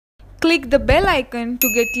Click the bell icon to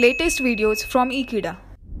get latest videos from Ekeeda.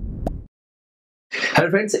 Hello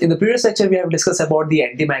friends, in the previous lecture we have discussed about the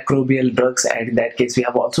antimicrobial drugs, and in that case we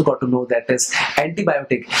have also got to know that this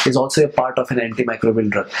antibiotic is also a part of an antimicrobial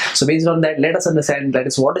drug. So based on that, let us understand that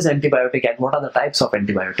is what is antibiotic and what are the types of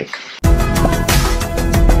antibiotic.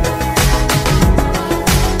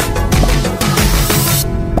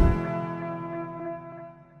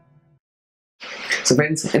 So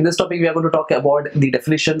friends, in this topic we are going to talk about the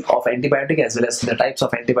definition of antibiotic as well as the types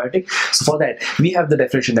of antibiotic. So for that we have the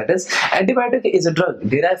definition, that is, antibiotic is a drug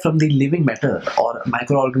derived from the living matter or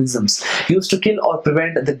microorganisms used to kill or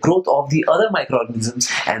prevent the growth of the other microorganisms,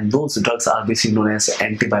 and those drugs are basically known as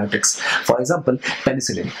antibiotics. For example,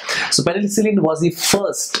 penicillin. So penicillin was the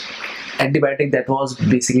first antibiotic that was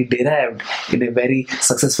basically derived in a very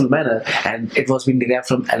successful manner, and it was being derived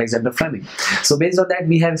from Alexander Fleming. So based on that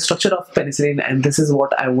we have structure of penicillin, and this is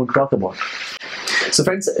what I want to talk about. So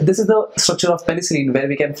friends, this is the structure of penicillin, where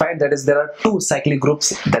we can find that is there are two cyclic groups.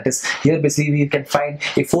 That is, here basically we can find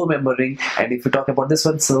a 4-member ring, and if we talk about this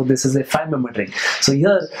one, so this is a 5-member ring. So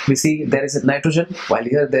here we see there is a nitrogen, while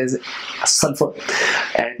here there is sulfur.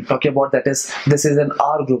 And talking about that is, this is an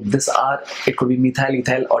R group. This R, it could be methyl,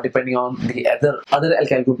 ethyl, or depending on the other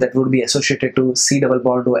alkyl group that would be associated to C double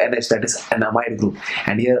bond to NH, that is an amide group.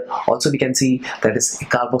 And here also we can see that is a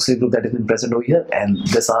carboxyl group that is been present over here, and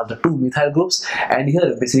these are the two methyl groups. And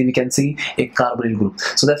here basically we can see a carbonyl group.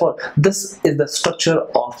 So therefore this is the structure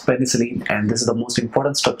of penicillin, and this is the most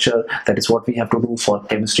important structure. That is what we have to do for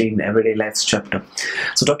chemistry in everyday life chapter.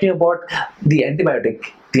 So talking about the antibiotic,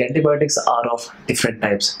 the antibiotics are of different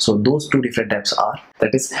types. So those two different types are,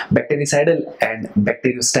 that is, bactericidal and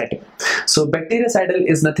bacteriostatic. So bactericidal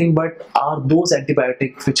is nothing but are those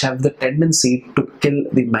antibiotics which have the tendency to kill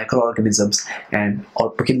the microorganisms and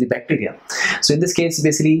or to kill the bacteria. So in this case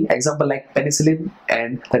basically example like penicillin,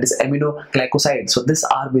 and that is aminoglycoside. So these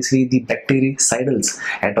are basically the bactericidals.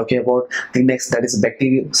 And talking about the next, that is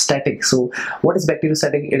bacteriostatic. So what is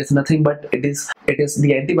bacteriostatic? It is nothing but it is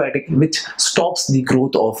the antibiotic which stops the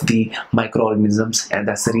growth of the microorganisms, and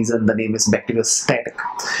that's the reason the name is bacteriostatic.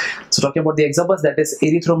 So talking about the examples, that is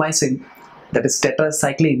erythromycin, that is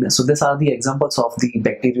tetracycline. So these are the examples of the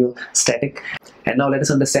bacteriostatic. And now let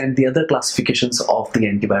us understand the other classifications of the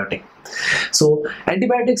antibiotic. So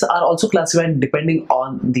antibiotics are also classified depending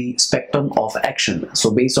on the spectrum of action.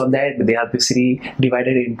 So based on that they are basically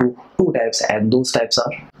divided into two types, and those types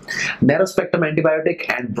are narrow spectrum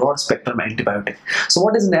antibiotic and broad spectrum antibiotic. So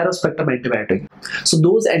what is narrow spectrum antibiotic? So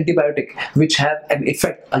those antibiotic which have an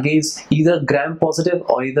effect against either gram positive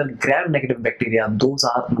or either gram negative bacteria, those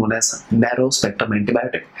are known as narrow spectrum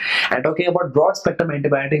antibiotic. And talking about broad spectrum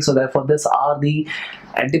antibiotics, so therefore these are the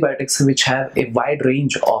antibiotics which have a wide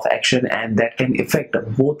range of action, and that can affect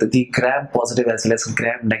both the gram positive as well as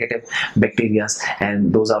gram negative bacteria,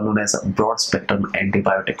 and those are known as broad spectrum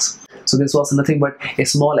antibiotics. So this was nothing but a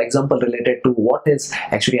small example related to what is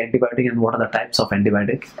actually antibiotic and what are the types of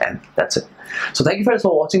antibiotic, and that's it. So thank you friends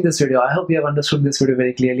for watching this video. I hope you have understood this video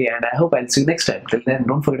very clearly, and I hope I'll see you next time. Till then,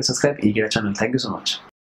 don't forget to subscribe Ekeeda channel. Thank you so much.